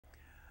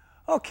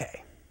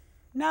Okay,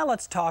 now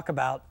let's talk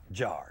about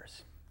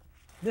jars.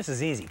 This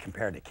is easy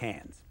compared to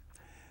cans.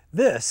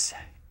 This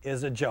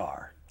is a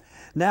jar.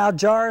 Now,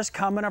 jars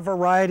come in a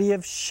variety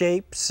of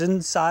shapes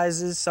and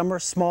sizes. Some are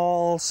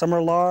small, some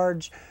are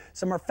large,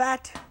 some are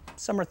fat,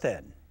 some are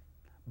thin.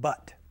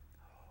 But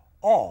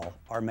all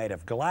are made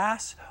of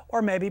glass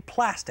or maybe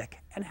plastic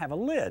and have a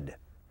lid.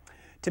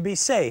 To be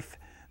safe,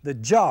 the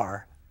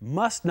jar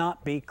must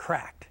not be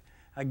cracked.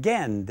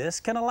 Again, this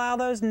can allow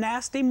those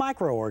nasty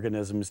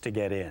microorganisms to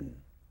get in.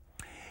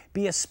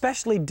 Be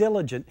especially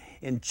diligent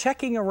in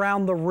checking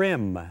around the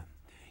rim.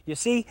 You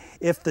see,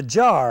 if the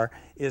jar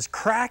is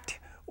cracked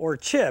or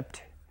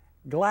chipped,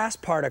 glass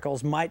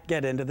particles might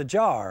get into the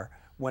jar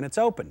when it's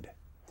opened.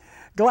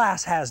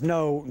 Glass has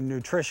no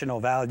nutritional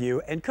value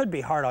and could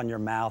be hard on your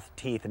mouth,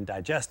 teeth, and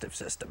digestive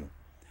system.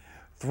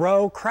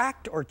 Throw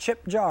cracked or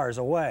chipped jars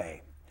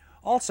away.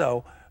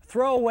 Also,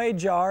 throw away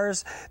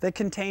jars that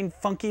contain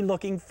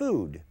funky-looking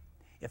food.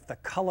 If the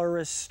color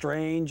is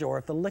strange or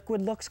if the liquid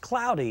looks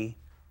cloudy,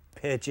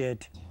 pitch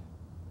it.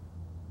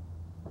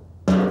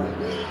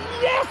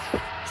 Yes!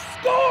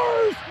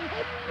 Scores!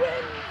 And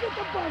wins at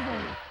the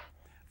buzzer!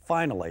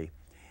 Finally,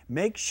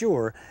 make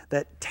sure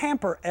that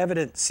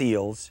tamper-evident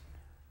seals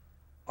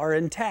are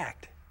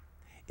intact.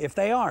 If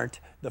they aren't,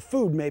 the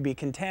food may be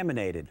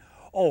contaminated.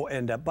 Oh,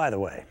 and by the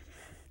way,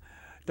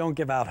 don't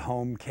give out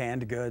home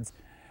canned goods.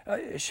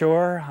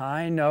 Sure,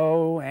 I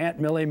know Aunt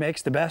Millie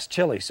makes the best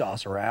chili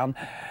sauce around,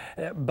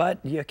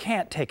 but you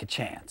can't take a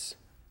chance.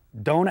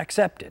 Don't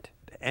accept it.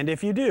 And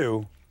if you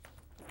do,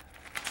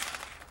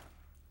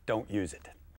 don't use it.